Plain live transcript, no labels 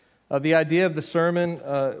The idea of the sermon,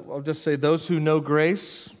 I'll just say, those who know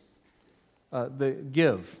grace, they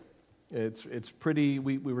give. It's pretty.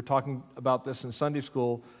 We were talking about this in Sunday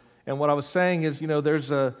school, and what I was saying is,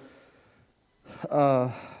 there's a.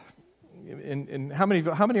 In how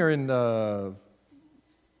many are in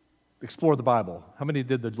Explore the Bible? How many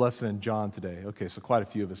did the lesson in John today? Okay, so quite a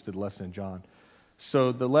few of us did the lesson in John.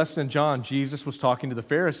 So the lesson in John, Jesus was talking to the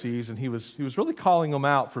Pharisees, and he was really calling them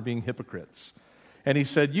out for being hypocrites. And he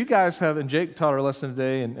said, you guys have, and Jake taught our lesson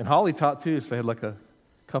today, and Holly taught too, so they had like a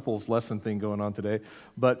couples lesson thing going on today.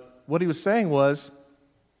 But what he was saying was,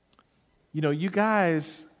 you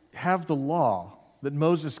guys have the law that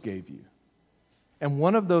Moses gave you. And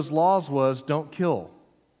one of those laws was, don't kill.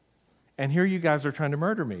 And here you guys are trying to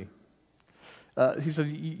murder me. He said,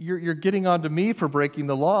 you're getting on to me for breaking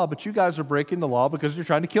the law, but you guys are breaking the law because you're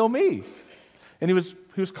trying to kill me. And he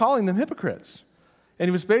was calling them hypocrites. And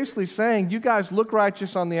he was basically saying, you guys look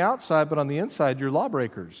righteous on the outside, but on the inside, you're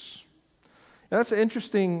lawbreakers. And that's an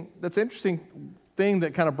interesting thing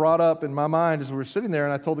that kind of brought up in my mind as we were sitting there,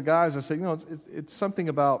 and I told the guys, I said, it's something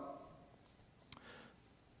about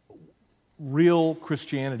real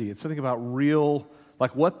Christianity. It's something about real,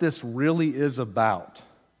 like what this really is about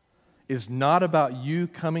is not about you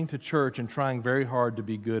coming to church and trying very hard to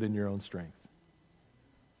be good in your own strength.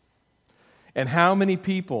 And how many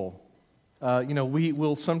people, we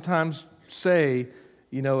will sometimes say,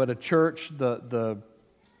 at a church, the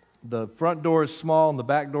front door is small and the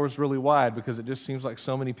back door is really wide because it just seems like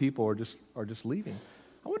so many people are just leaving.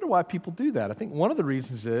 I wonder why people do that. I think one of the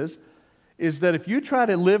reasons is that if you try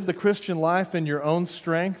to live the Christian life in your own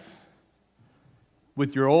strength,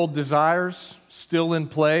 with your old desires still in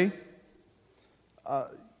play,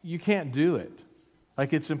 you can't do it.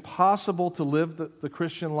 Like it's impossible to live the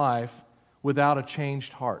Christian life without a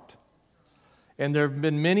changed heart. And there have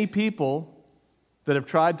been many people that have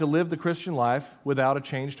tried to live the Christian life without a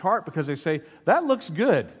changed heart because they say, that looks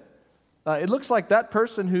good. It looks like that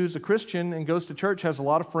person who's a Christian and goes to church has a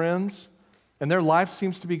lot of friends, and their life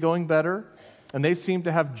seems to be going better, and they seem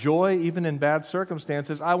to have joy even in bad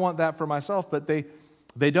circumstances. I want that for myself, but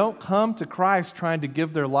they don't come to Christ trying to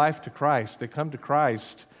give their life to Christ. They come to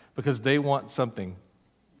Christ because they want something.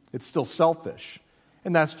 It's still selfish.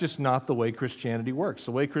 And that's just not the way Christianity works.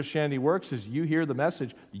 The way Christianity works is you hear the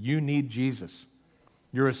message, you need Jesus.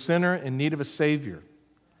 You're a sinner in need of a Savior.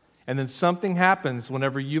 And then something happens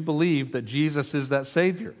whenever you believe that Jesus is that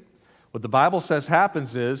Savior. What the Bible says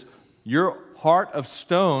happens is your heart of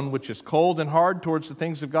stone, which is cold and hard towards the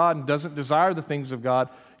things of God and doesn't desire the things of God,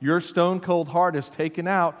 your stone-cold heart is taken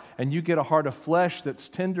out, and you get a heart of flesh that's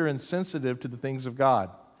tender and sensitive to the things of God.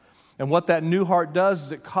 And what that new heart does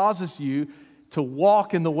is it causes you to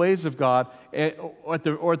walk in the ways of God, or at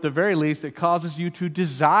the very least, it causes you to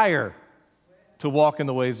desire to walk in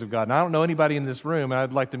the ways of God. And I don't know anybody in this room, and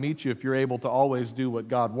I'd like to meet you if you're able to always do what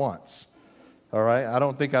God wants. All right? I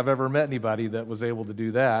don't think I've ever met anybody that was able to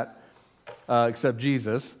do that, except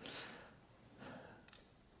Jesus.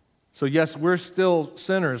 So yes, we're still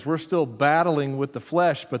sinners. We're still battling with the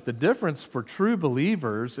flesh, but the difference for true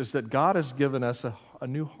believers is that God has given us a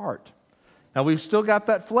new heart. Now, we've still got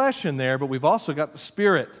that flesh in there, but we've also got the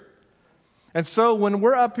Spirit. And so when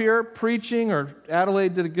we're up here preaching, or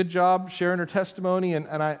Adelaide did a good job sharing her testimony, and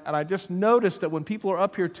I just noticed that when people are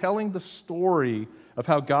up here telling the story of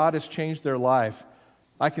how God has changed their life,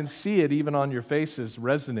 I can see it even on your faces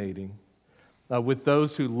resonating with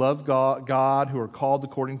those who love God, who are called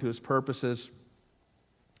according to His purposes.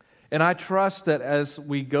 And I trust that as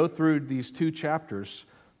we go through these 2 chapters,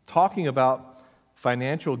 talking about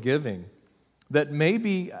financial giving, that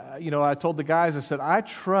maybe, I told the guys, I said, I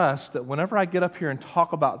trust that whenever I get up here and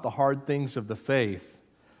talk about the hard things of the faith,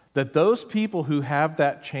 that those people who have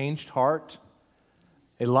that changed heart,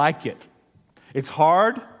 they like it. It's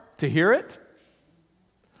hard to hear it,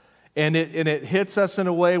 and it hits us in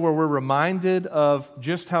a way where we're reminded of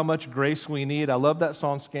just how much grace we need. I love that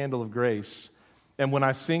song, Scandal of Grace. And when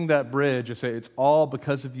I sing that bridge, I say, it's all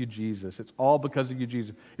because of you, Jesus. It's all because of you,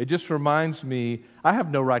 Jesus. It just reminds me, I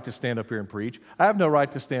have no right to stand up here and preach. I have no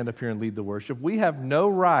right to stand up here and lead the worship. We have no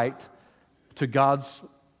right to God's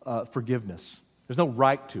forgiveness. There's no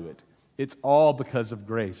right to it. It's all because of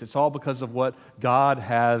grace. It's all because of what God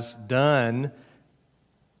has done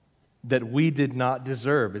that we did not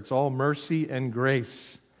deserve. It's all mercy and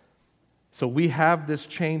grace. So we have this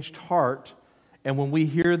changed heart. And when we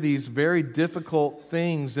hear these very difficult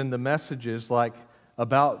things in the messages, like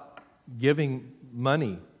about giving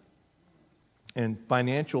money and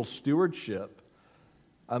financial stewardship,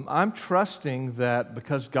 I'm trusting that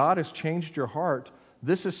because God has changed your heart,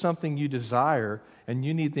 this is something you desire, and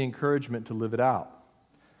you need the encouragement to live it out.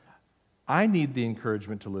 I need the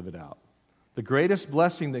encouragement to live it out. The greatest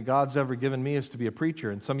blessing that God's ever given me is to be a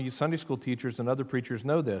preacher, and some of you Sunday school teachers and other preachers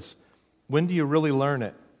know this. When do you really learn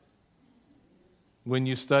it? When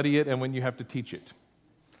you study it and when you have to teach it.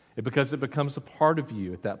 Because it becomes a part of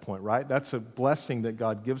you at that point, right? That's a blessing that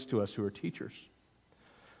God gives to us who are teachers.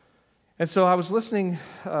 And so I was listening,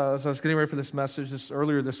 as I was getting ready for this message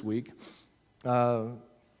earlier this week.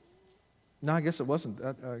 No, I guess it wasn't.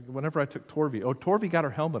 Whenever I took Torvi. Torvi got her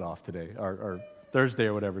helmet off today, or Thursday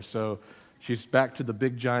or whatever. So she's back to the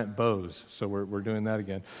big giant bows. So we're doing that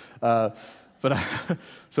again.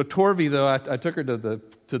 So Torvi, though, I took her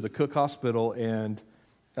to the Cook Hospital, and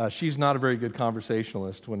she's not a very good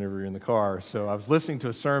conversationalist whenever you're in the car. So I was listening to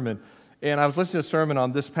a sermon, and I was listening to a sermon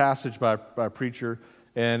on this passage by a preacher,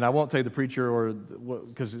 and I won't tell you the preacher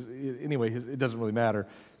because anyway, it doesn't really matter.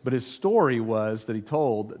 But his story was that he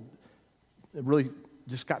told, it really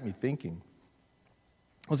just got me thinking.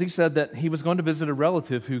 Was he said that he was going to visit a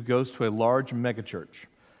relative who goes to a large megachurch.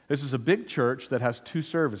 This is a big church that has 2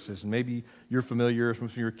 services, and maybe you're familiar, some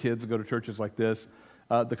of your kids go to churches like this.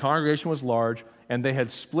 The congregation was large, and they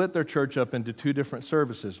had split their church up into 2 different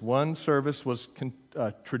services. One service was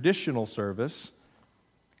traditional service,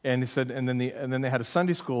 and he said, and then they had a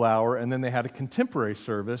Sunday school hour, and then they had a contemporary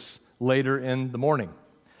service later in the morning.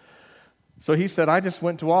 So he said, I just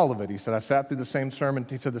went to all of it. He said, I sat through the same sermon.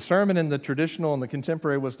 He said, the sermon in the traditional and the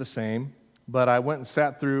contemporary was the same, but I went and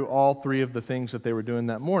sat through all 3 of the things that they were doing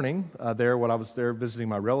that morning when I was there visiting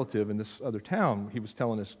my relative in this other town. He was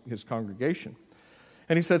telling his congregation.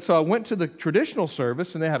 And he said, so I went to the traditional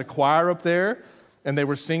service, and they had a choir up there, and they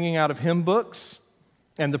were singing out of hymn books,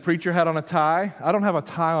 and the preacher had on a tie. I don't have a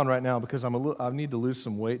tie on right now because I need to lose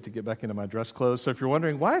some weight to get back into my dress clothes. So if you're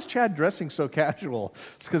wondering, why is Chad dressing so casual?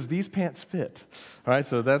 It's because these pants fit. All right,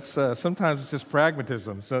 so that's sometimes it's just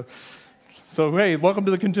pragmatism. So hey, welcome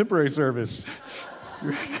to the contemporary service.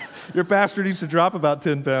 Your pastor needs to drop about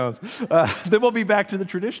 10 pounds. Then we'll be back to the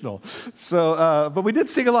traditional. So, but we did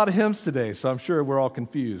sing a lot of hymns today, so I'm sure we're all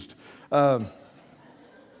confused. But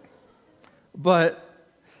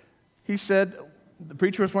he said the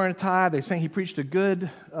preacher was wearing a tie. They sang he preached a good,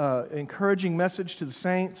 encouraging message to the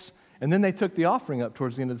saints, and then they took the offering up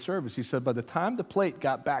towards the end of the service. He said by the time the plate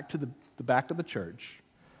got back to the back of the church,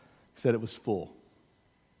 he said it was full.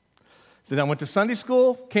 Then I went to Sunday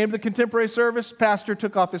school, came to the contemporary service, pastor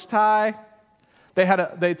took off his tie.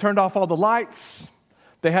 They turned off all the lights.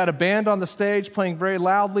 They had a band on the stage playing very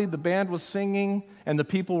loudly. The band was singing, and the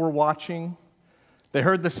people were watching. They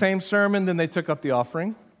heard the same sermon, then they took up the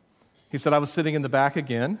offering. He said, I was sitting in the back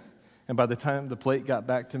again, and by the time the plate got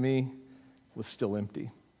back to me, it was still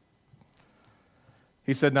empty.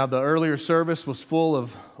 He said, now the earlier service was full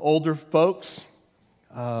of older folks,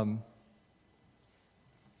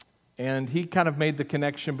 and he kind of made the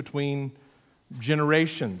connection between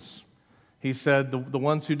generations. He said the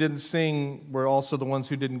ones who didn't sing were also the ones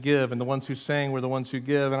who didn't give, and the ones who sang were the ones who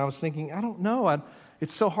give. And I was thinking, I don't know.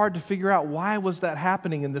 It's so hard to figure out why was that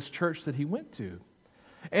happening in this church that he went to.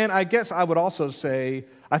 And I guess I would also say,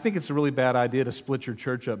 I think it's a really bad idea to split your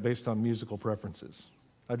church up based on musical preferences.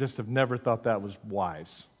 I just have never thought that was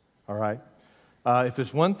wise, all right? If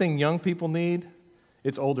there's one thing young people need,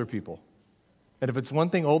 it's older people. And if it's one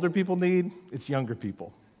thing older people need, it's younger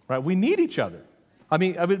people, right? We need each other. I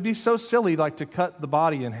mean, it would be so silly to cut the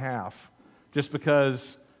body in half just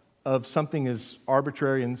because of something as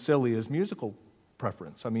arbitrary and silly as musical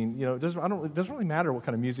preference. I mean, it doesn't really matter what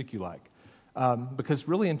kind of music you like. Because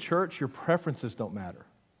really in church, your preferences don't matter.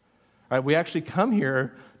 Right? We actually come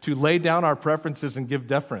here to lay down our preferences and give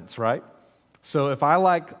deference, right? So if I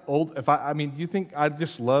like do you think I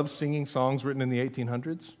just love singing songs written in the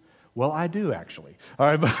 1800s? Well, I do actually. All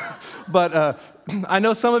right, but I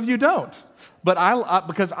know some of you don't. But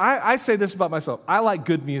because I say this about myself, I like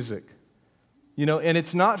good music. And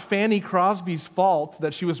it's not Fanny Crosby's fault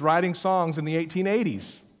that she was writing songs in the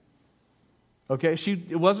 1880s. Okay,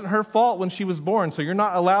 it wasn't her fault when she was born, so you're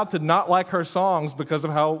not allowed to not like her songs because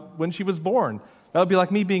of when she was born. That would be like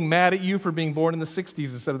me being mad at you for being born in the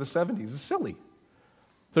 60s instead of the 70s. It's silly.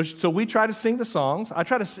 So we try to sing the songs.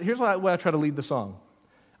 Here's the way I try to lead the song.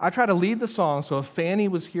 I try to lead the song so if Fanny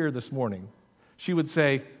was here this morning, she would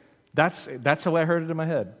say, that's the way I heard it in my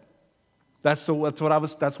head. That's what I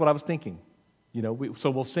was thinking. So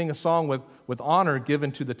we'll sing a song with honor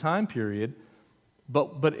given to the time period,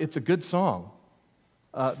 but it's a good song.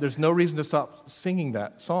 There's no reason to stop singing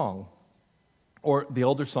that song or the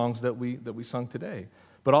older songs that we sung today.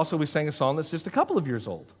 But also we sang a song that's just a couple of years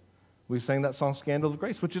old. We sang that song Scandal of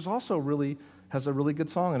Grace, which is also has a really good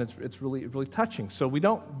song, and it's really, really touching. So we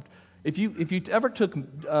don't, If you ever took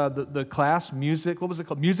the class music, what was it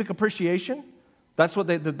called? Music appreciation. That's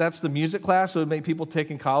the music class. So it made people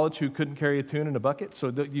take in college who couldn't carry a tune in a bucket. So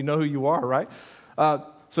you know who you are, right?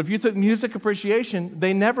 So if you took music appreciation,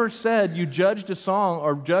 they never said you judged a song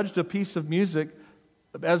or judged a piece of music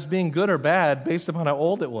as being good or bad based upon how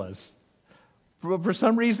old it was. For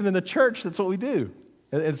some reason in the church, that's what we do.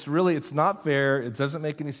 It's not fair. It doesn't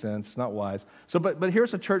make any sense. It's not wise. So, but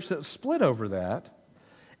here's a church that split over that.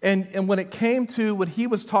 And when it came to what he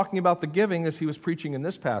was talking about the giving as he was preaching in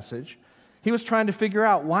this passage, he was trying to figure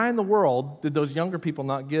out why in the world did those younger people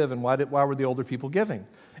not give and why were the older people giving?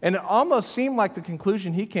 And it almost seemed like the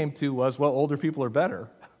conclusion he came to was, well, older people are better.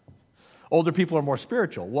 Older people are more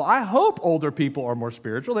spiritual. Well, I hope older people are more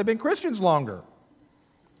spiritual. They've been Christians longer.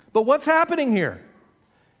 But what's happening here?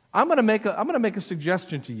 I'm going to make a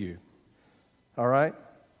suggestion to you. All right?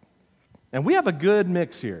 And we have a good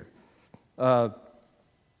mix here. I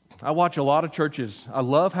watch a lot of churches. I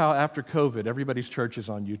love how after COVID, everybody's church is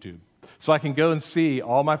on YouTube. So I can go and see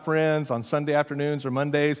all my friends on Sunday afternoons or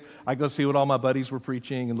Mondays. I go see what all my buddies were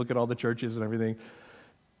preaching and look at all the churches and everything.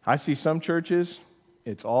 I see some churches,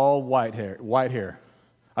 it's all white hair.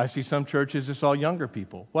 I see some churches, it's all younger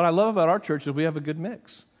people. What I love about our church is we have a good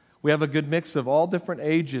mix. We have a good mix of all different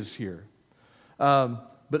ages here.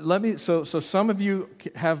 So some of you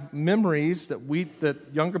have memories that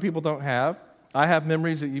younger people don't have. I have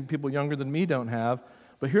memories that even people younger than me don't have.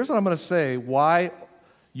 But here's what I'm going to say, why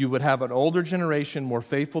you would have an older generation more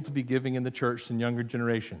faithful to be giving in the church than younger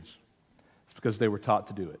generations. It's because they were taught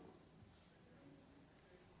to do it.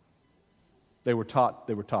 They were taught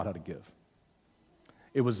how to give.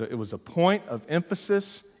 It was a point of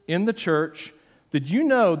emphasis in the church. Did you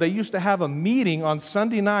know they used to have a meeting on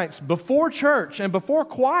Sunday nights before church and before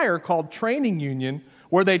choir called Training Union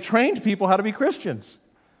where they trained people how to be Christians?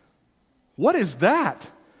 What is that?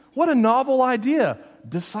 What a novel idea.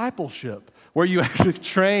 Discipleship, where you actually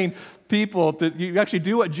train people you actually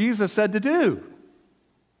do what Jesus said to do.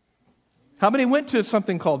 How many went to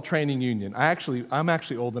something called Training Union? I'm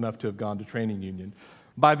actually old enough to have gone to Training Union.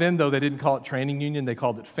 By then, though, they didn't call it Training Union, they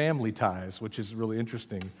called it Family Ties, which is really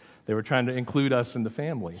interesting. They were trying to include us in the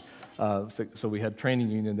family. So we had Training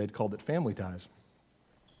Union, they'd called it Family Ties.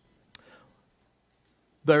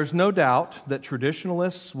 There's no doubt that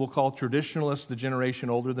traditionalists will call traditionalists the generation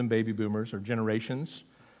older than baby boomers or generations.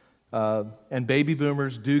 And baby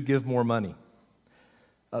boomers do give more money.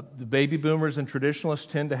 The baby boomers and traditionalists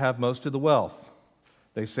tend to have most of the wealth.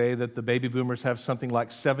 They say that the baby boomers have something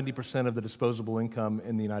like 70% of the disposable income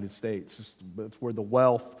in the United States. That's where the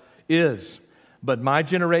wealth is. But my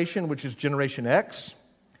generation, which is Generation X,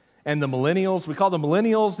 and the millennials, we call them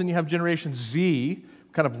millennials, then you have Generation Z,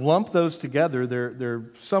 kind of lump those together. They're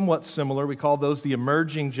somewhat similar. We call those the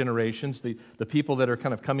emerging generations, the people that are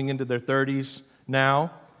kind of coming into their 30s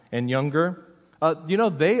now and younger.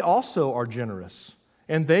 They also are generous,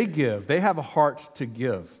 and they give. They have a heart to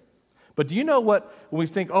give. But do you know what, when we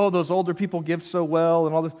think, oh, those older people give so well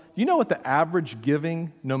and all this, do you know what the average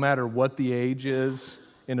giving, no matter what the age is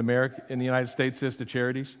in America, in the United States, is to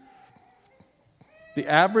charities? The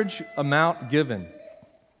average amount given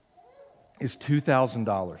is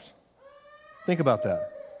 $2,000. Think about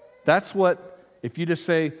that. That's what, if you just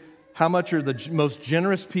say, how much are the most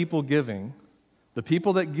generous people giving? The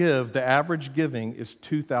people that give, the average giving is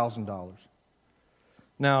 $2,000.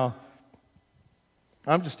 Now,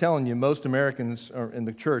 I'm just telling you, most Americans in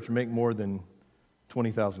the church make more than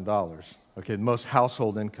 $20,000. Okay, most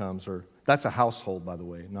household incomes that's a household, by the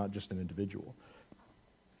way, not just an individual.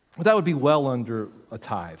 But that would be well under a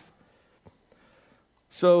tithe.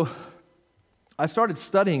 So I started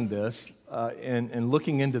studying this and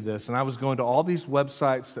looking into this, and I was going to all these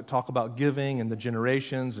websites that talk about giving and the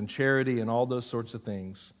generations and charity and all those sorts of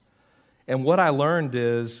things. And what I learned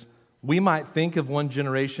is we might think of one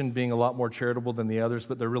generation being a lot more charitable than the others,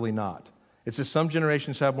 but they're really not. It's just some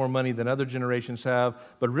generations have more money than other generations have,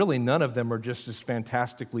 but really none of them are just this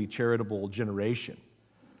fantastically charitable generation.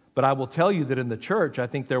 But I will tell you that in the church, I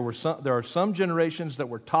think there are some generations that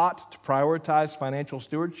were taught to prioritize financial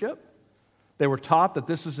stewardship. They were taught that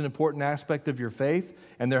this is an important aspect of your faith,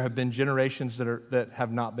 and there have been generations that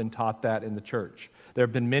have not been taught that in the church. There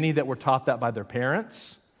have been many that were taught that by their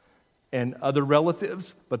parents and other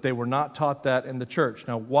relatives, but they were not taught that in the church.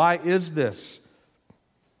 Now, why is this?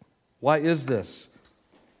 Why is this?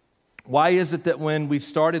 Why is it that when we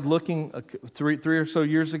started looking three or so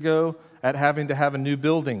years ago at having to have a new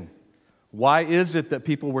building, why is it that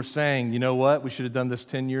people were saying, you know what, we should have done this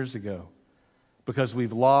 10 years ago? Because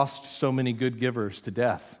we've lost so many good givers to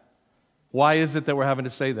death. Why is it that we're having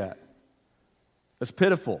to say that? It's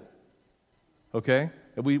pitiful, okay?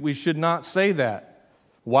 We should not say that.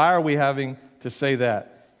 Why are we having to say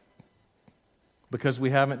that? Because we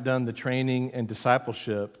haven't done the training and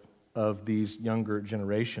discipleship of these younger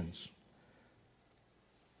generations.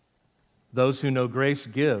 Those who know grace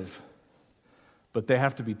give, but they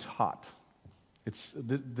have to be taught. It's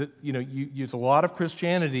you use a lot of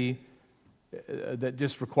Christianity that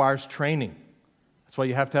just requires training. That's why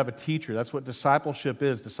you have to have a teacher. That's what discipleship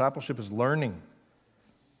is. Discipleship is learning.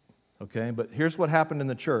 Okay, but here's what happened in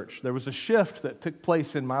the church. There was a shift that took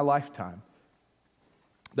place in my lifetime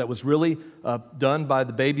that was really done by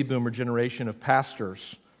the baby boomer generation of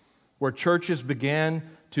pastors, where churches began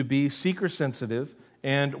to be seeker-sensitive,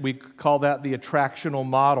 and we call that the attractional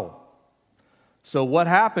model. So what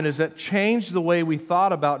happened is that changed the way we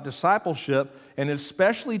thought about discipleship, and it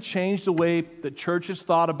especially changed the way that churches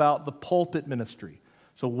thought about the pulpit ministry.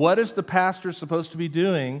 So what is the pastor supposed to be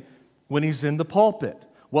doing when he's in the pulpit?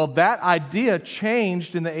 Well, that idea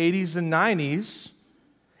changed in the 80s and 90s,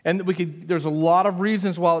 and there's a lot of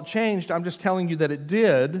reasons why it changed. I'm just telling you that it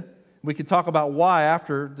did. We could talk about why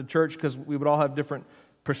after the church, because we would all have different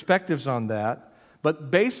perspectives on that. But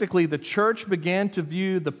basically, the church began to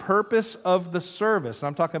view the purpose of the service. And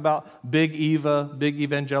I'm talking about big Eva, big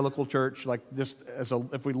evangelical church, like this.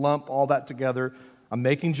 If we lump all that together, I'm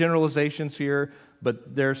making generalizations here,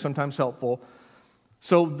 but they're sometimes helpful.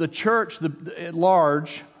 So the church, at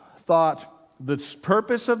large, thought the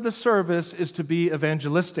purpose of the service is to be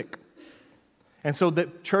evangelistic. And so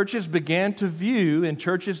that churches began to view, and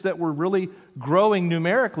churches that were really growing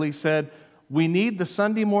numerically said, we need the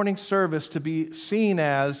Sunday morning service to be seen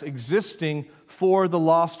as existing for the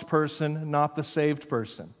lost person, not the saved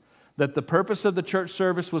person. That the purpose of the church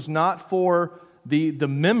service was not for the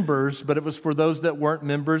members, but it was for those that weren't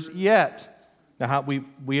members yet. Now,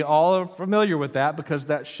 we all are familiar with that because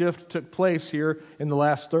that shift took place here in the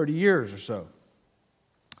last 30 years or so.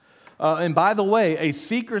 And by the way, a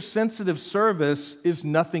seeker-sensitive service is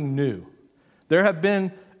nothing new. There have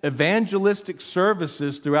been evangelistic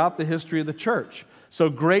services throughout the history of the church. So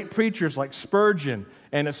great preachers like Spurgeon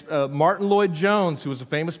and Martin Lloyd-Jones, who was a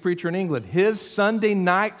famous preacher in England, his Sunday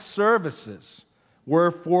night services were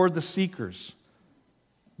for the seekers.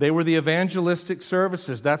 They were the evangelistic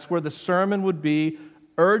services. That's where the sermon would be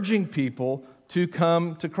urging people to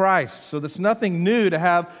come to Christ. So that's nothing new to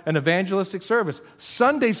have an evangelistic service.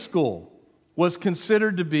 Sunday school was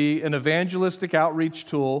considered to be an evangelistic outreach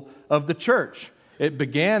tool of the church. It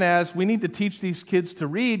began as, we need to teach these kids to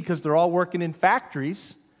read because they're all working in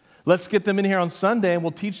factories. Let's get them in here on Sunday and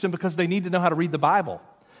we'll teach them because they need to know how to read the Bible.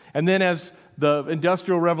 And then as the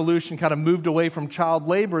Industrial Revolution kind of moved away from child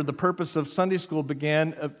labor, the purpose of Sunday school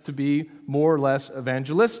began to be more or less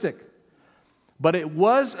evangelistic. But it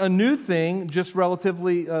was a new thing just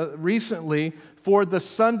relatively recently for the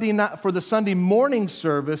Sunday morning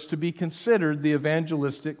service to be considered the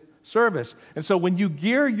evangelistic service. And so when you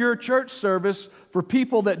gear your church service for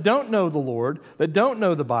people that don't know the Lord, that don't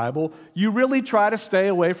know the Bible, you really try to stay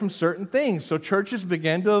away from certain things. So churches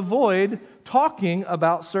began to avoid talking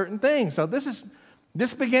about certain things. So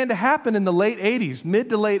this began to happen in the late 80s, mid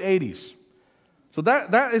to late 80s. So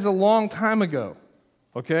that is a long time ago,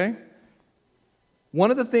 okay?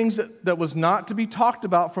 One of the things that was not to be talked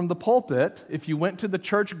about from the pulpit, if you went to the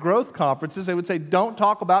church growth conferences, they would say, don't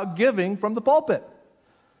talk about giving from the pulpit.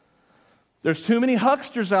 There's too many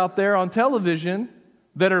hucksters out there on television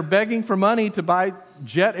that are begging for money to buy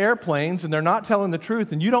jet airplanes, and they're not telling the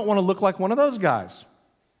truth, and you don't want to look like one of those guys.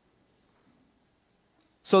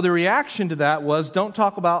 So the reaction to that was, don't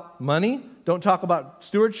talk about money, don't talk about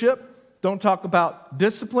stewardship, don't talk about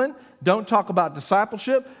discipline, don't talk about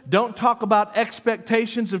discipleship, don't talk about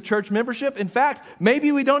expectations of church membership. In fact,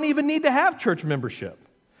 maybe we don't even need to have church membership.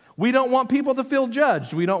 We don't want people to feel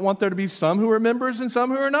judged. We don't want there to be some who are members and some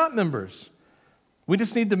who are not members. We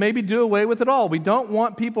just need to maybe do away with it all. We don't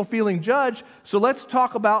want people feeling judged, so let's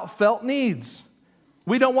talk about felt needs.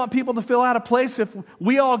 We don't want people to feel out of place if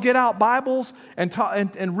we all get out Bibles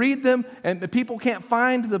and read them, and the people can't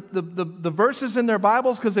find the verses in their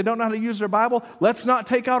Bibles because they don't know how to use their Bible. Let's not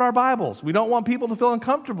take out our Bibles. We don't want people to feel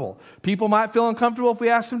uncomfortable. People might feel uncomfortable if we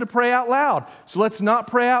ask them to pray out loud. So let's not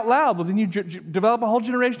pray out loud. Well, then you develop a whole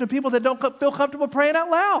generation of people that don't feel comfortable praying out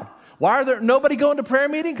loud. Why are there nobody going to prayer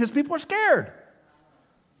meeting? Because people are scared.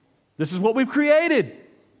 This is what we've created.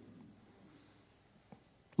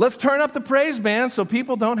 Let's turn up the praise band so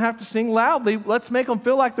people don't have to sing loudly. Let's make them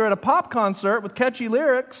feel like they're at a pop concert with catchy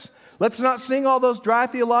lyrics. Let's not sing all those dry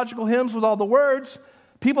theological hymns with all the words.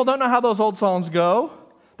 People don't know how those old songs go.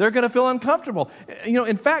 They're going to feel uncomfortable.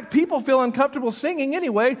 In fact, people feel uncomfortable singing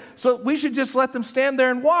anyway, so we should just let them stand there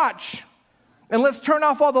and watch. And let's turn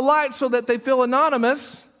off all the lights so that they feel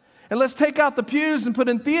anonymous. And let's take out the pews and put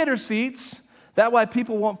in theater seats. That way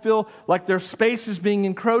people won't feel like their space is being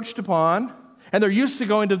encroached upon. And they're used to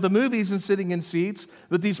going to the movies and sitting in seats,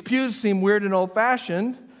 but these pews seem weird and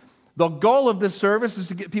old-fashioned. The goal of this service is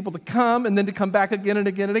to get people to come and then to come back again and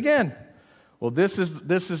again and again. Well, this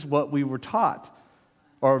is what we were taught,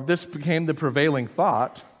 or this became the prevailing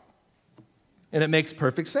thought, and it makes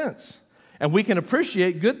perfect sense. And we can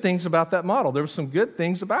appreciate good things about that model. There were some good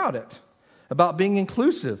things about it, about being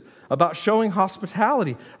inclusive, about showing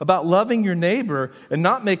hospitality, about loving your neighbor and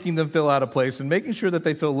not making them feel out of place and making sure that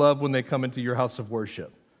they feel loved when they come into your house of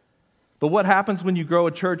worship. But what happens when you grow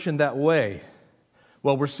a church in that way?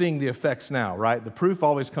 Well, we're seeing the effects now, right? The proof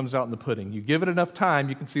always comes out in the pudding. You give it enough time,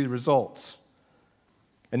 you can see the results.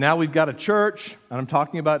 And now we've got a church, and I'm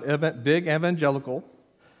talking about big evangelical,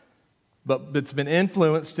 but it's been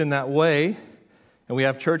influenced in that way. And we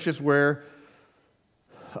have churches where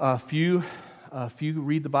few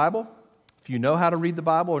read the Bible, few know how to read the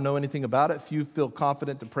Bible or know anything about it, few feel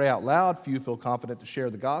confident to pray out loud, few feel confident to share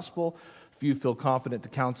the gospel, few feel confident to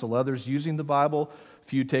counsel others using the Bible,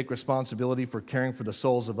 few take responsibility for caring for the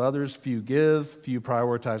souls of others, few give, few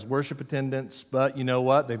prioritize worship attendance, but you know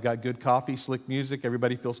what? They've got good coffee, slick music,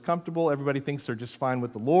 everybody feels comfortable, everybody thinks they're just fine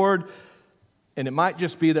with the Lord, and it might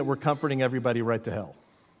just be that we're comforting everybody right to hell.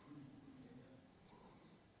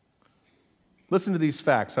 Listen to these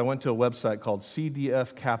facts. I went to a website called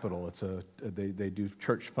CDF Capital. They do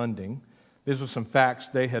church funding. These were some facts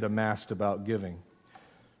they had amassed about giving.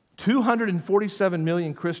 247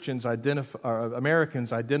 million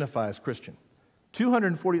Americans identify as Christian.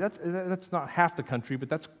 240. That's not half the country, but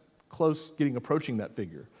that's close, approaching that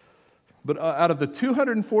figure. But out of the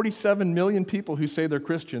 247 million people who say they're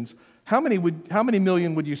Christians, how many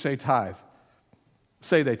million would you say tithe?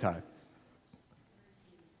 Say they tithe.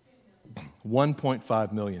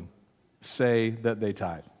 1.5 million say that they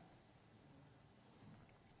tithe.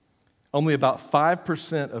 Only about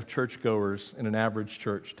 5% of churchgoers in an average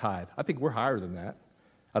church tithe. I think we're higher than that.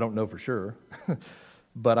 I don't know for sure,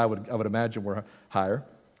 but I would imagine we're higher.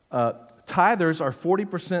 Tithers are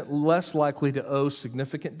 40% less likely to owe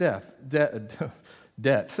significant debt.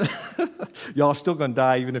 Y'all are still going to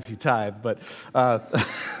die even if you tithe, but...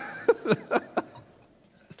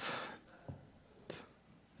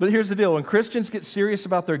 But here's the deal. When Christians get serious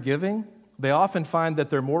about their giving, they often find that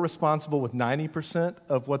they're more responsible with 90%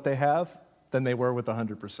 of what they have than they were with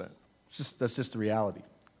 100%. That's just the reality,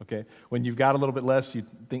 okay? When you've got a little bit less, you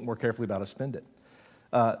think more carefully about how to spend it.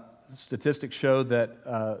 Statistics show that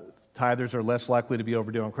tithers are less likely to be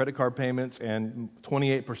overdue on credit card payments, and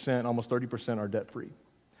 28%, almost 30% are debt-free.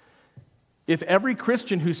 If every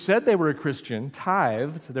Christian who said they were a Christian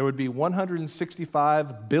tithed, there would be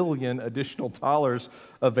 $165 billion additional dollars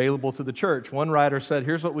available to the church. One writer said,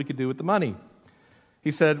 here's what we could do with the money. He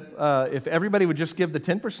said, if everybody would just give the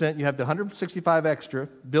 10%, you have the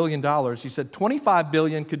 $165 billion. He said $25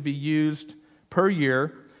 billion could be used per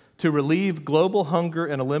year to relieve global hunger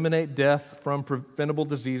and eliminate death from preventable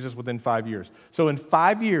diseases within 5 years. So in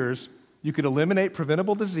 5 years, you could eliminate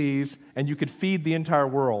preventable disease, and you could feed the entire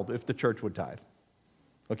world if the church would tithe.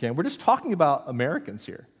 Okay, and we're just talking about Americans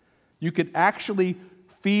here. You could actually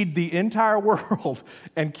feed the entire world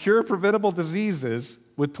and cure preventable diseases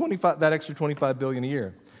with that extra $25 billion a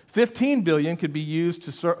year. $15 billion could be used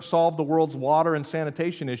to solve the world's water and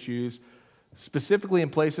sanitation issues, specifically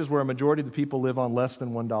in places where a majority of the people live on less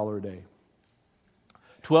than $1 a day.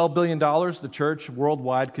 $12 billion, the church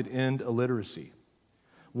worldwide could end illiteracy.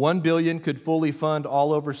 $1 billion could fully fund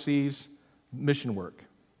all overseas mission work.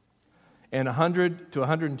 And $100 to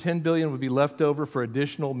 $110 billion would be left over for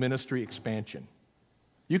additional ministry expansion.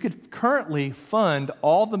 You could currently fund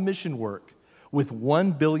all the mission work with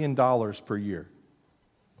 $1 billion per year.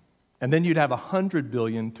 And then you'd have $100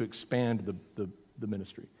 billion to expand the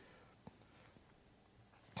ministry.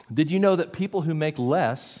 Did you know that people who make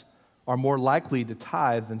less are more likely to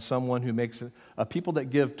tithe than someone who makes people that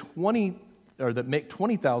give that make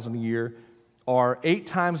 $20,000 a year are 8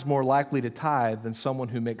 times more likely to tithe than someone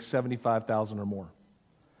who makes $75,000 or more.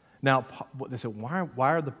 Now, they say, why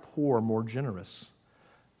are the poor more generous?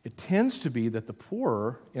 It tends to be that the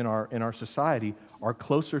poor in our society are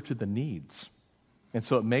closer to the needs. And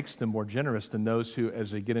so it makes them more generous than those who,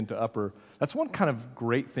 as they get into upper... That's one kind of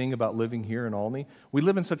great thing about living here in Olney. We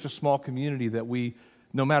live in such a small community that we,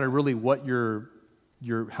 no matter really what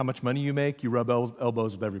how much money you make, you rub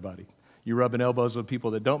elbows with everybody. You rub elbows with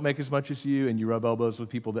people that don't make as much as you, and you rub elbows with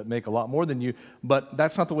people that make a lot more than you. But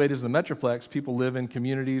that's not the way it is in the Metroplex. People live in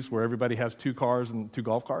communities where everybody has 2 cars and 2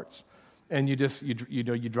 golf carts. and you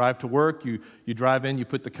drive to work, you drive in, you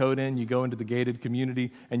put the code in, you go into the gated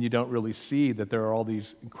community, and you don't really see that there are all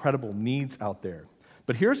these incredible needs out there.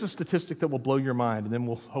 But here's a statistic that will blow your mind, and then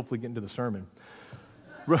we'll hopefully get into the sermon.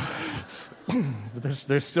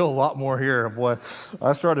 There's still a lot more here of what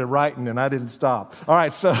I started writing, and I didn't stop. All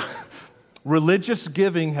right, so religious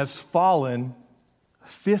giving has fallen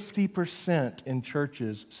 50% in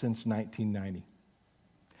churches since 1990.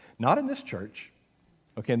 Not in this church.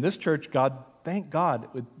 Okay, in this church, thank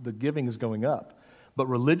God, the giving is going up. But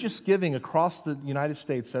religious giving across the United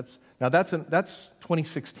States, that's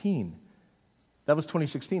 2016. That was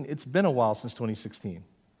 2016. It's been a while since 2016.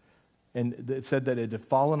 And it said that it had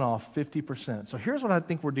fallen off 50%. So here's what I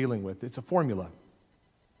think we're dealing with. It's a formula.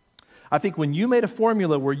 I think when you made a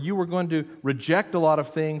formula where you were going to reject a lot of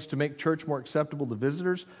things to make church more acceptable to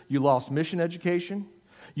visitors, you lost mission education.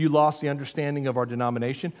 You lost the understanding of our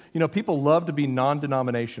denomination. You know, people love to be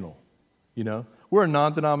non-denominational. You know, we're a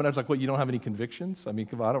non-denominational. It's like, what, you don't have any convictions? I mean,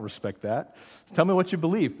 come on, I don't respect that. Tell me what you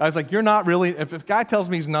believe. I was like, you're not really, if a guy tells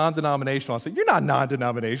me he's non-denominational, I say, you're not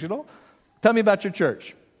non-denominational. Tell me about your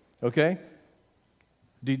church, okay?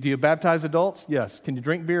 Do you baptize adults? Yes. Can you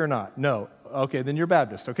drink beer or not? No. Okay, then you're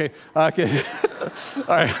Baptist, okay? Okay. All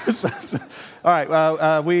right.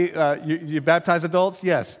 All right. You baptize adults?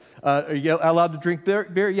 Yes. Are you allowed to drink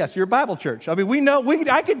beer? Yes. You're a Bible church. I mean, we know.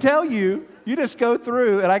 I can tell you. You just go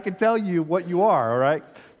through, and I can tell you what you are. All right.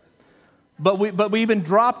 But we even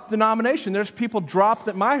dropped denomination. There's people dropped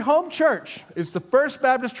that. My home church is the First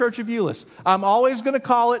Baptist Church of Euless. I'm always going to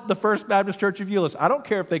call it the First Baptist Church of Euless. I don't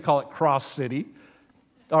care if they call it Cross City.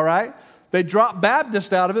 All right. They dropped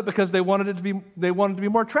Baptist out of it because they wanted it to be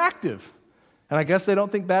more attractive. And I guess they don't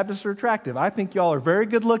think Baptists are attractive. I think y'all are very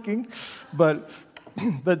good looking, but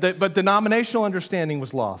denominational understanding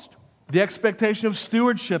was lost. The expectation of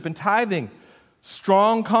stewardship and tithing,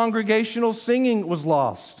 strong congregational singing was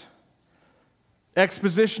lost.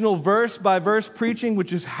 Expositional verse-by-verse preaching,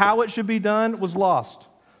 which is how it should be done, was lost.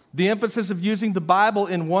 The emphasis of using the Bible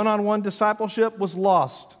in one-on-one discipleship was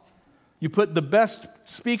lost. You put the best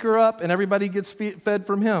speaker up and everybody gets fed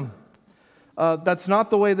from him. That's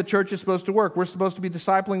not the way the church is supposed to work. We're supposed to be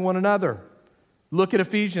discipling one another. Look at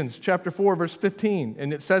Ephesians chapter 4, verse 15,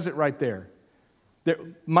 and it says it right there.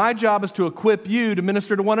 My job is to equip you to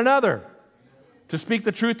minister to one another, to speak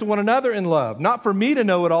the truth to one another in love, not for me to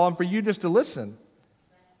know it all and for you just to listen.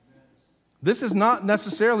 This is not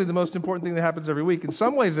necessarily the most important thing that happens every week. In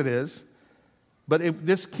some ways it is, but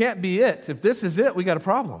this can't be it. If this is it, we got a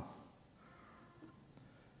problem.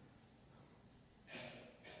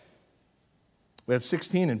 We had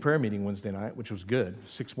 16 in prayer meeting Wednesday night, which was good,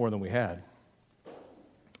 6 more than we had.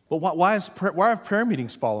 But why have prayer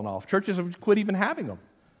meetings fallen off? Churches have quit even having them.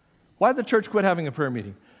 Why did the church quit having a prayer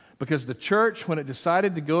meeting? Because the church, when it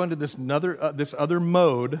decided to go into this other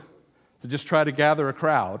mode to just try to gather a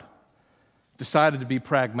crowd, decided to be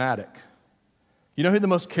pragmatic. You know who the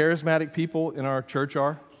most charismatic people in our church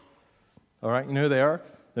are? All right, you know who they are?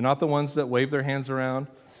 They're not the ones that wave their hands around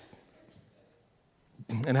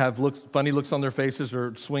and have funny looks on their faces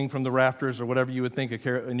or swing from the rafters or whatever you would think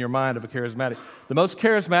in your mind of a charismatic. The most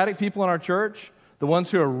charismatic people in our church, the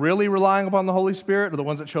ones who are really relying upon the Holy Spirit, are the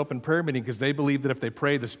ones that show up in prayer meeting because they believe that if they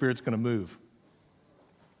pray, the Spirit's going to move.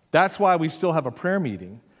 That's why we still have a prayer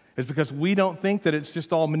meeting, is because we don't think that it's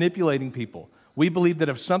just all manipulating people. We believe that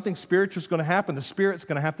if something spiritual is going to happen, the Spirit's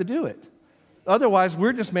going to have to do it. Otherwise,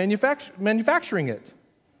 we're just manufacturing it.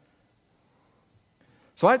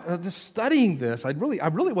 So just studying this, I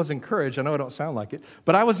really was encouraged. I know I don't sound like it,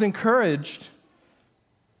 but I was encouraged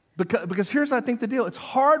because here's, I think, the deal. It's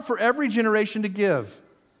hard for every generation to give.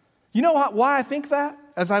 You know why I think that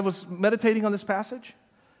as I was meditating on this passage?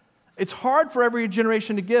 It's hard for every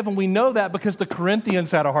generation to give, and we know that because the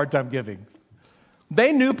Corinthians had a hard time giving.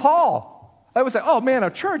 They knew Paul. I would say, oh man,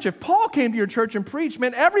 a church, if Paul came to your church and preached,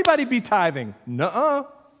 man, everybody'd be tithing. Nuh-uh.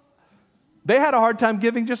 They had a hard time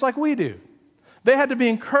giving just like we do. They had to be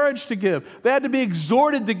encouraged to give. They had to be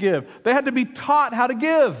exhorted to give. They had to be taught how to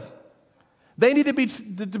give. They needed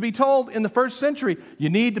to be told in the first century, you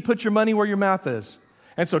need to put your money where your mouth is.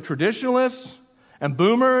 And so traditionalists and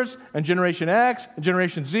boomers and Generation X and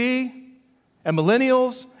Generation Z and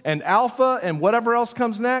millennials and alpha and whatever else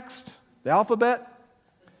comes next, the alphabet,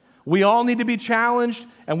 we all need to be challenged,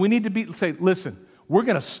 and we need to say, listen, we're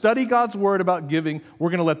going to study God's Word about giving. We're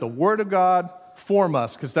going to let the Word of God form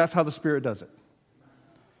us because that's how the Spirit does it.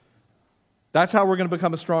 That's how we're going to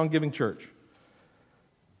become a strong giving church.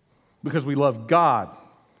 Because we love God.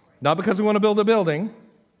 Not because we want to build a building.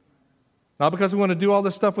 Not because we want to do all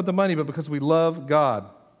this stuff with the money, but because we love God.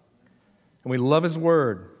 And we love His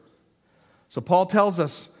Word. So Paul tells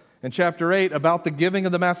us in chapter 8 about the giving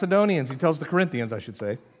of the Macedonians. He tells the Corinthians, I should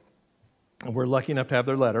say, and we're lucky enough to have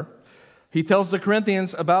their letter. He tells the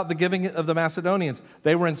Corinthians about the giving of the Macedonians.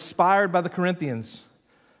 They were inspired by the Corinthians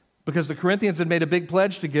because the Corinthians had made a big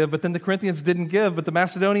pledge to give, but then the Corinthians didn't give, but the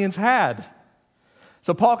Macedonians had.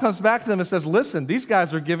 So Paul comes back to them and says, listen, these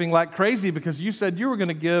guys are giving like crazy because you said you were going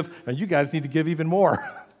to give, and you guys need to give even more.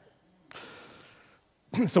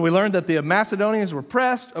 So we learned that the Macedonians were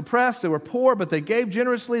oppressed, they were poor, but they gave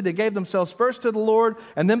generously. They gave themselves first to the Lord,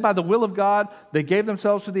 and then by the will of God, they gave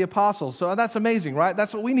themselves to the apostles. So that's amazing, right?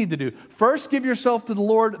 That's what we need to do. First, give yourself to the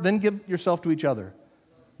Lord, then give yourself to each other.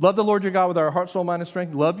 Love the Lord your God with our heart, soul, mind, and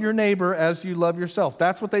strength. Love your neighbor as you love yourself.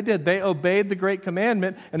 That's what they did. They obeyed the great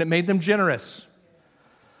commandment, and it made them generous.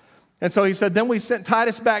 And so he said, then we sent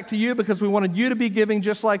Titus back to you because we wanted you to be giving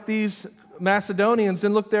just like these Macedonians.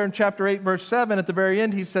 Then look there in chapter 8, verse 7, at the very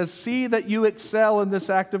end, he says, see that you excel in this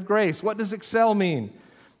act of grace. What does excel mean?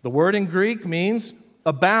 The word in Greek means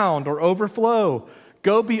abound or overflow.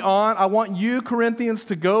 Go beyond. I want you, Corinthians,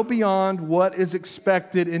 to go beyond what is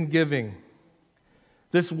expected in giving.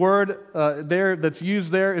 This word that's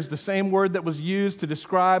used there is the same word that was used to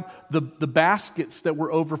describe the baskets that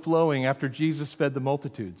were overflowing after Jesus fed the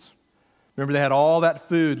multitudes. Remember, they had all that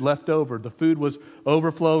food left over. The food was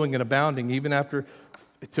overflowing and abounding, even after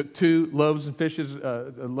it took 2 loaves and fishes,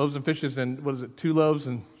 and what is it, 2 loaves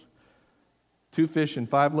and 2 fish and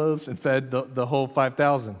 5 loaves, and fed the whole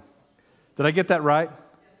 5,000. Did I get that right?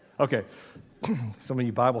 Okay. Some of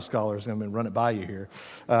you Bible scholars, I'm going to run it by you here.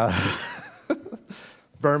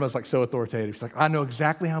 Burma's like so authoritative. She's like, I know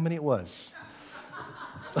exactly how many it was.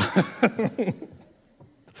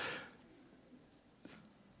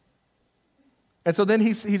 And so then he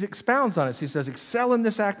expounds on it. He says, excel in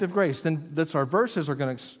this act of grace. Then that's our verses are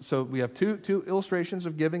going to, so we have two illustrations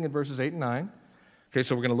of giving in verses 8 and 9. Okay,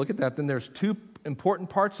 so we're going to look at that. Then there's 2 important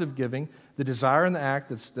parts of giving, the desire and the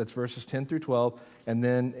act, that's verses 10 through 12. And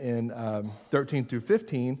then in 13 through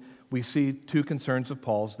 15, we see 2 concerns of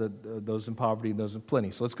Paul's, those in poverty and those in plenty.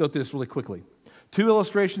 So let's go through this really quickly. 2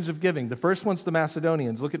 illustrations of giving. The first one's the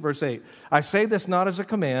Macedonians. Look at verse 8. I say this not as a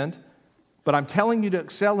command, but I'm telling you to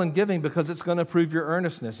excel in giving because it's going to prove your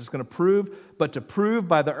earnestness. It's going to prove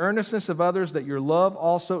by the earnestness of others that your love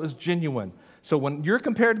also is genuine. So when you're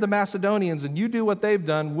compared to the Macedonians and you do what they've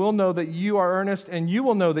done, we'll know that you are earnest and you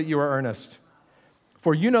will know that you are earnest.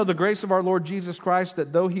 For you know the grace of our Lord Jesus Christ,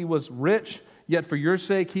 that though he was rich, yet for your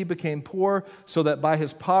sake he became poor, so that by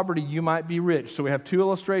his poverty you might be rich. So we have 2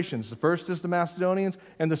 illustrations. The first is the Macedonians,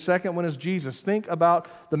 and the second one is Jesus. Think about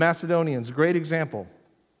the Macedonians, a great example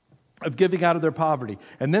of giving out of their poverty.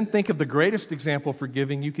 And then think of the greatest example for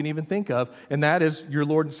giving you can even think of, and that is your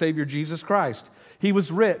Lord and Savior Jesus Christ. He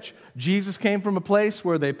was rich. Jesus came from a place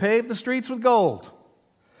where they paved the streets with gold,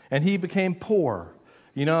 and he became poor.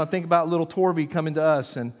 You know, think about little Torvi coming to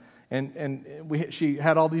us, and she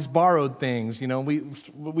had all these borrowed things. You know, we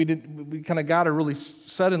kind of got her really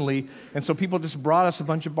suddenly, and so people just brought us a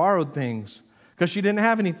bunch of borrowed things because she didn't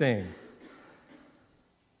have anything.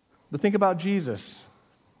 But think about Jesus.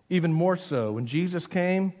 Even more so, when Jesus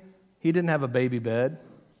came, he didn't have a baby bed.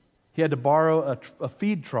 He had to borrow a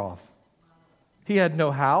feed trough. He had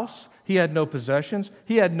no house. He had no possessions.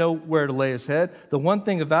 He had nowhere to lay his head. The one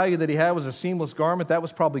thing of value that he had was a seamless garment. That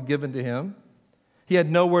was probably given to him. He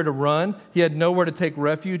had nowhere to run. He had nowhere to take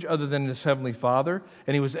refuge other than his heavenly Father.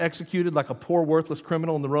 And he was executed like a poor, worthless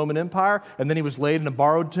criminal in the Roman Empire. And then he was laid in a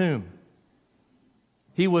borrowed tomb.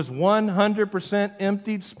 He was 100%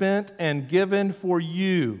 emptied, spent, and given for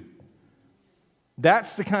you.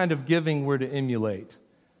 That's the kind of giving we're to emulate.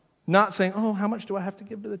 Not saying, oh, how much do I have to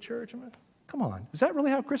give to the church? Come on. Is that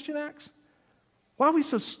really how a Christian acts? Why are we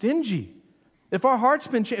so stingy? If our heart's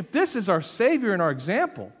been changed, if this is our Savior and our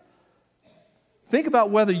example, think about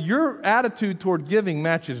whether your attitude toward giving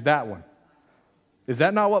matches that one. Is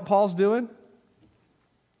that not what Paul's doing?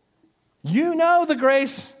 You know the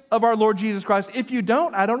grace of our Lord Jesus Christ. If you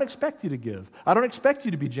don't, I don't expect you to give. I don't expect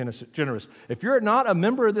you to be generous. If you're not a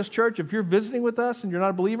member of this church, if you're visiting with us and you're not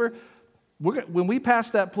a believer, when we pass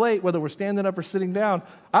that plate, whether we're standing up or sitting down,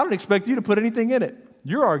 I don't expect you to put anything in it.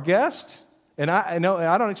 You're our guest, and I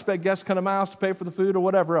don't expect guests to come to my house to pay for the food or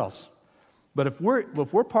whatever else. But if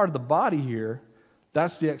we're part of the body here,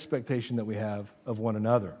 that's the expectation that we have of one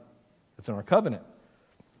another. It's in our covenant.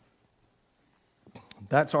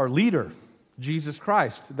 That's our leader, Jesus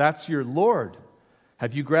Christ. That's your Lord.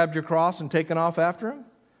 Have you grabbed your cross and taken off after him?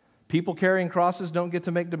 People carrying crosses don't get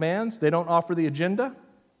to make demands. They don't offer the agenda.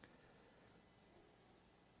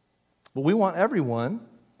 But we want everyone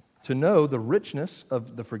to know the richness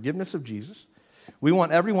of the forgiveness of Jesus. We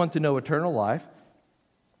want everyone to know eternal life.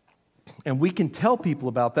 And we can tell people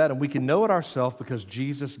about that, and we can know it ourselves because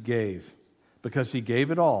Jesus gave, because he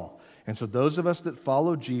gave it all. And so those of us that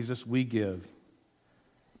follow Jesus, we give,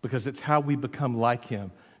 because it's how we become like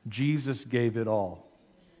him. Jesus gave it all.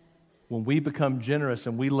 When we become generous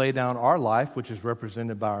and we lay down our life, which is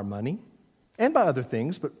represented by our money, and by other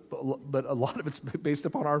things, but a lot of it's based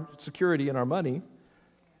upon our security and our money,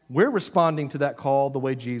 we're responding to that call the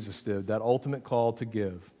way Jesus did, that ultimate call to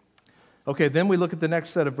give. Okay, then we look at the next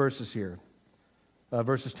set of verses here,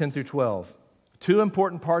 verses 10 through 12. Two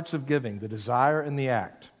important parts of giving, the desire and the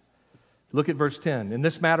act. Look at verse 10. In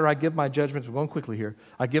this matter, I give my judgment. We're going quickly here.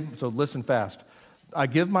 So listen fast. I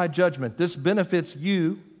give my judgment. This benefits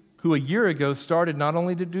you who a year ago started not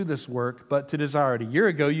only to do this work, but to desire it. A year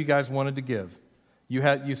ago, you guys wanted to give.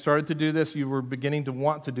 You started to do this. You were beginning to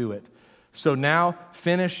want to do it. So now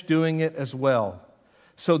finish doing it as well,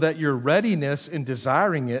 so that your readiness in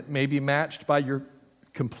desiring it may be matched by your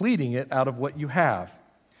completing it out of what you have.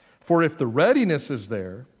 For if the readiness is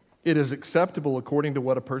there, it is acceptable according to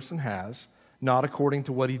what a person has, not according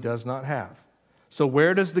to what he does not have. So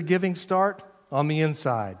where does the giving start? On the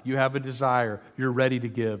inside. You have a desire. You're ready to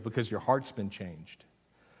give because your heart's been changed.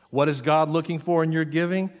 What is God looking for in your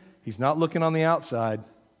giving? He's not looking on the outside.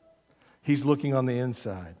 He's looking on the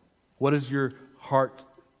inside. What is your heart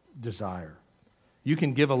desire? You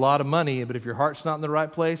can give a lot of money, but if your heart's not in the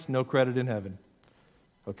right place, no credit in heaven.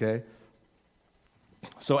 Okay?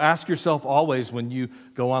 So ask yourself always when you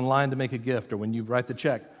go online to make a gift or when you write the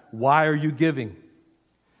check, why are you giving?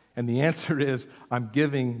 And the answer is, I'm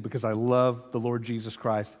giving because I love the Lord Jesus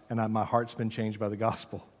Christ and my heart's been changed by the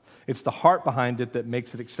gospel. It's the heart behind it that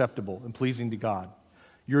makes it acceptable and pleasing to God.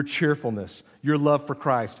 Your cheerfulness, your love for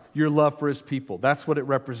Christ, your love for his people, that's what it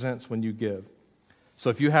represents when you give. So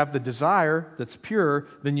if you have the desire that's pure,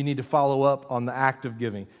 then you need to follow up on the act of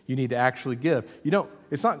giving. You need to actually give.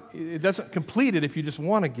 It doesn't complete it if you just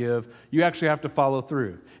want to give. You actually have to follow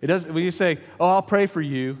through. When you say, "Oh, I'll pray for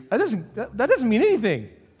you," that doesn't mean anything.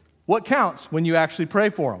 What counts? When you actually pray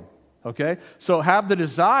for them. Okay? So have the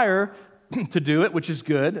desire to do it, which is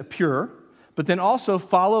good, pure, but then also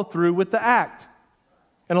follow through with the act.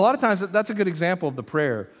 And a lot of times that's a good example of the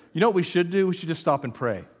prayer. You know what we should do? We should just stop and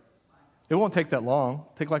pray. It won't take that long.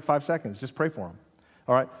 Take like 5 seconds. Just pray for them.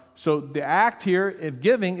 All right? So the act here of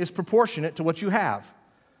giving is proportionate to what you have.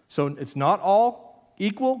 So it's not all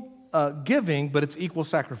equal giving, but it's equal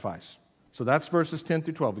sacrifice. So that's verses 10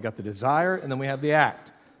 through 12. We got the desire, and then we have the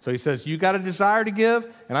act. So he says, you got a desire to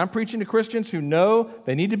give, and I'm preaching to Christians who know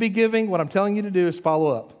they need to be giving. What I'm telling you to do is follow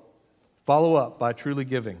up. Follow up by truly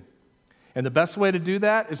giving. And the best way to do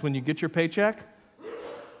that is when you get your paycheck,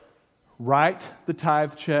 write the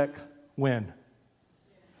tithe check when?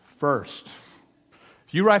 First.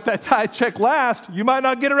 If you write that tithe check last, you might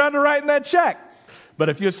not get around to writing that check. But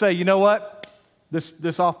if you say, you know what,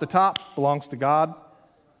 this off the top belongs to God,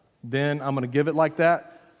 then I'm going to give it like that.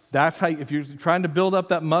 That's how, if you're trying to build up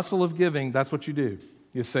that muscle of giving, that's what you do.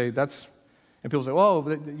 You say, and people say, oh,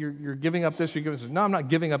 you're giving up this, you're giving this. No, I'm not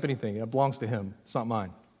giving up anything. It belongs to him. It's not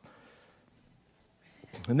mine.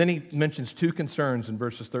 And then he mentions two concerns in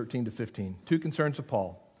verses 13 to 15. Two concerns of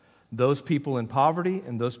Paul. Those people in poverty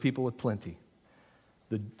and those people with plenty.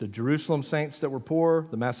 The Jerusalem saints that were poor,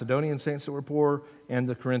 the Macedonian saints that were poor, and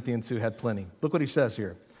the Corinthians who had plenty. Look what he says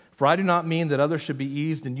here. For I do not mean that others should be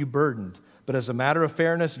eased and you burdened, but as a matter of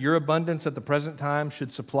fairness, your abundance at the present time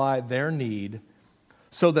should supply their need,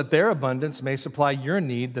 so that their abundance may supply your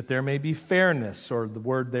need, that there may be fairness, or the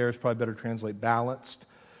word there is probably better translate balanced.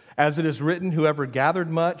 As it is written, whoever gathered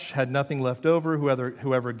much had nothing left over,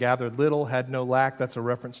 whoever gathered little had no lack. That's a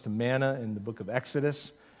reference to manna in the book of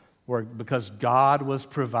Exodus, where because God was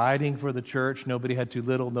providing for the church, nobody had too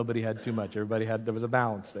little, nobody had too much. There was a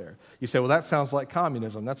balance there. You say, well, that sounds like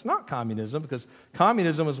communism. That's not communism, because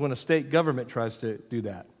communism is when a state government tries to do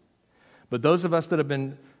that. But those of us that have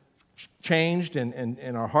been changed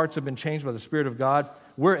and our hearts have been changed by the Spirit of God,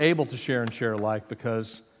 we're able to share and share alike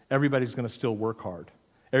because everybody's going to still work hard.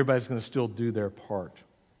 Everybody's going to still do their part,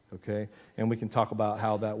 okay? And we can talk about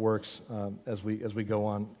how that works as we go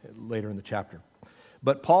on later in the chapter.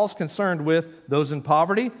 But Paul's concerned with those in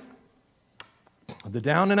poverty, the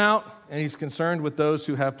down and out, and he's concerned with those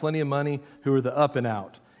who have plenty of money, who are the up and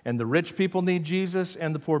out. And the rich people need Jesus,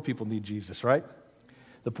 and the poor people need Jesus, right?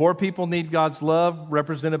 The poor people need God's love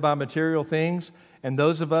represented by material things, and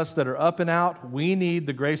those of us that are up and out, we need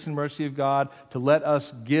the grace and mercy of God to let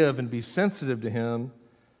us give and be sensitive to Him,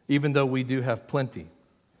 even though we do have plenty.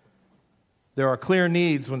 There are clear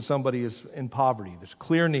needs when somebody is in poverty. There's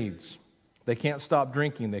clear needs. They can't stop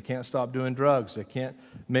drinking. They can't stop doing drugs. They can't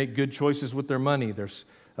make good choices with their money. There's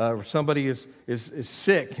or somebody is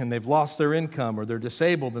sick and they've lost their income, or they're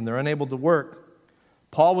disabled and they're unable to work.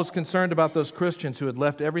 Paul was concerned about those Christians who had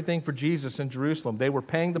left everything for Jesus in Jerusalem. They were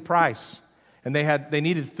paying the price, and they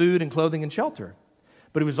needed food and clothing and shelter.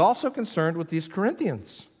 But he was also concerned with these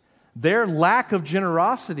Corinthians. Their lack of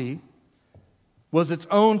generosity was its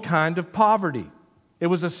own kind of poverty. It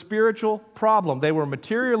was a spiritual problem. They were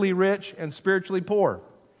materially rich and spiritually poor.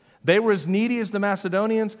 They were as needy as the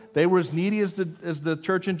Macedonians. They were as needy as the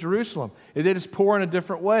church in Jerusalem. They just poor in a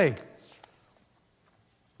different way.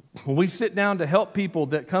 When we sit down to help people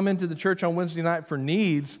that come into the church on Wednesday night for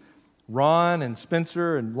needs, Ron and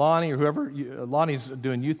Spencer and Lonnie or whoever, Lonnie's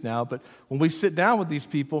doing youth now, but when we sit down with these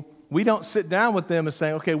people, we don't sit down with them and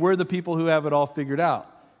say, okay, we're the people who have it all figured out.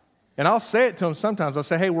 And I'll say it to them sometimes. I'll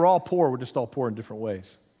say, hey, we're all poor. We're just all poor in different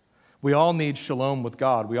ways. We all need shalom with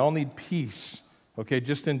God. We all need peace, okay,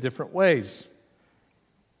 just in different ways.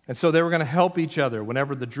 And so they were going to help each other.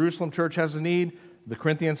 Whenever the Jerusalem church has a need, the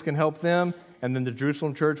Corinthians can help them. And then the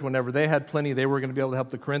Jerusalem church, whenever they had plenty, they were going to be able to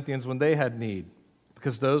help the Corinthians when they had need.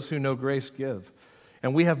 Because those who know grace give.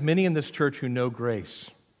 And we have many in this church who know grace.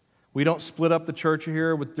 We don't split up the church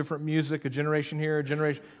here with different music, a generation here, a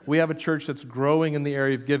generation. We have a church that's growing in the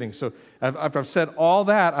area of giving. So after I've said all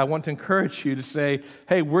that, I want to encourage you to say,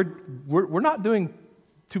 hey, we're not doing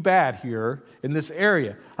too bad here in this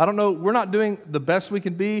area. I don't know, we're not doing the best we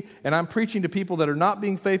can be, and I'm preaching to people that are not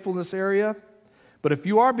being faithful in this area. But if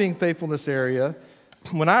you are being faithful in this area,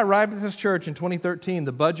 when I arrived at this church in 2013,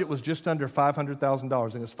 the budget was just under $500,000. I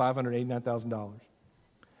think it's $589,000.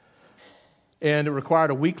 And it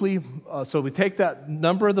required a weekly, so we take that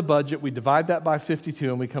number of the budget, we divide that by 52,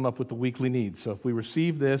 and we come up with the weekly needs. So if we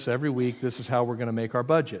receive this every week, this is how we're going to make our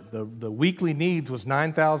budget. The weekly needs was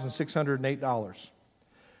 $9,608.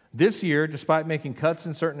 This year, despite making cuts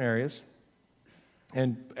in certain areas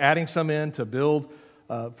and adding some in to build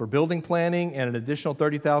for building planning and an additional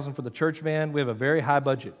 $30,000 for the church van, we have a very high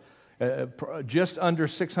budget. Just under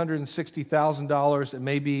 $660,000. It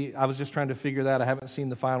may be, I was just trying to figure that. I haven't seen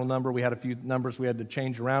the final number. We had a few numbers we had to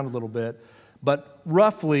change around a little bit. But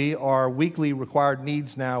roughly, our weekly required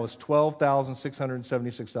needs now is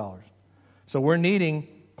 $12,676. So we're needing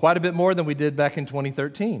quite a bit more than we did back in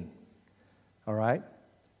 2013. All right?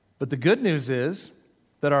 But the good news is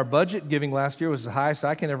that our budget giving last year was the highest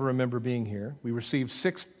I can ever remember being here. We received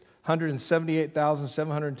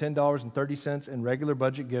 $678,710.30 in regular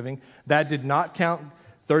budget giving. That did not count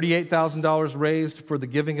 $38,000 raised for the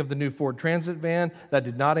giving of the new Ford Transit van. That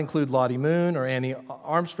did not include Lottie Moon or Annie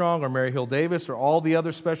Armstrong or Mary Hill Davis or all the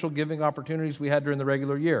other special giving opportunities we had during the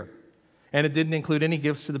regular year. And it didn't include any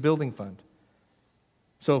gifts to the building fund.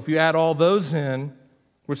 So if you add all those in,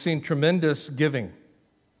 we're seeing tremendous giving.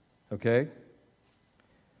 Okay?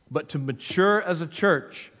 But to mature as a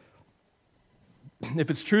church, if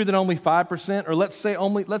it's true that only 5%, or let's say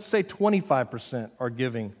 25% are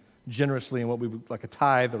giving generously in what we would like a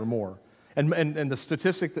tithe or more. And the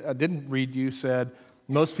statistic that I didn't read you said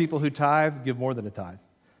most people who tithe give more than a tithe.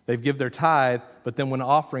 They give their tithe, but then when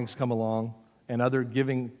offerings come along and other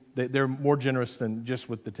giving, they're more generous than just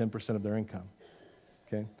with the 10% of their income.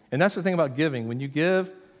 Okay? And that's the thing about giving. When you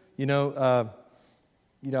give, I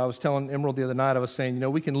was telling Emerald the other night, I was saying,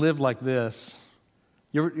 we can live like this.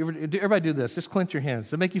 Everybody do this. Just clench your hands.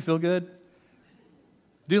 Does it make you feel good?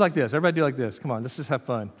 Do like this. Everybody do like this. Come on, let's just have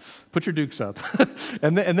fun. Put your dukes up.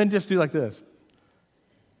 and then just do like this.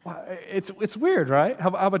 It's weird, right?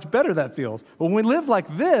 How much better that feels. But when we live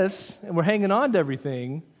like this and we're hanging on to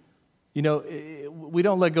everything, we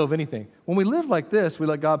don't let go of anything. When we live like this, we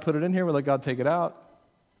let God put it in here, we let God take it out,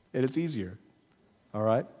 and it's easier. All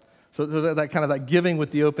right? So that kind of that giving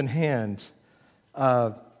with the open hand.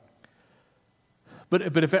 But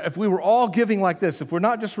if we were all giving like this, if we're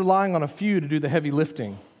not just relying on a few to do the heavy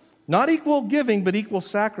lifting, not equal giving, but equal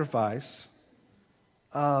sacrifice,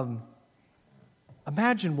 imagine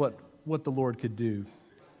what the Lord could do.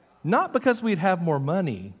 Not because we'd have more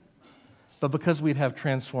money, but because we'd have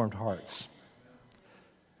transformed hearts.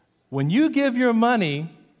 When you give your money,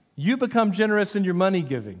 you become generous in your money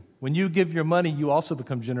giving. When you give your money, you also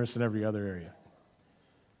become generous in every other area.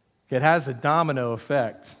 It has a domino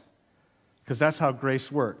effect because that's how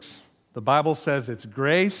grace works. The Bible says it's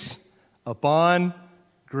grace upon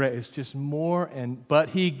grace, just more, but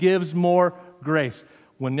He gives more grace.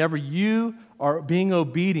 Whenever you are being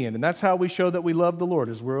obedient, and that's how we show that we love the Lord,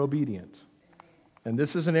 is we're obedient. And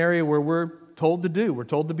this is an area where we're told to do. We're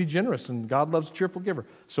told to be generous, and God loves a cheerful giver.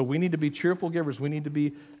 So we need to be cheerful givers. We need to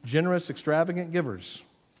be generous, extravagant givers.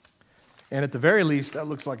 And at the very least, that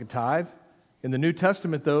looks like a tithe. In the New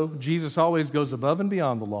Testament, though, Jesus always goes above and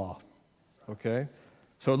beyond the law. Okay?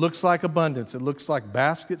 So it looks like abundance. It looks like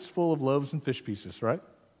baskets full of loaves and fish pieces, right?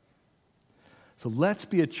 So let's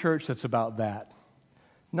be a church that's about that.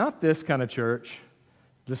 Not this kind of church,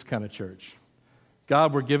 this kind of church.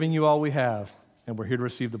 God, we're giving you all we have, and we're here to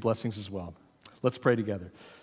receive the blessings as well. Let's pray together.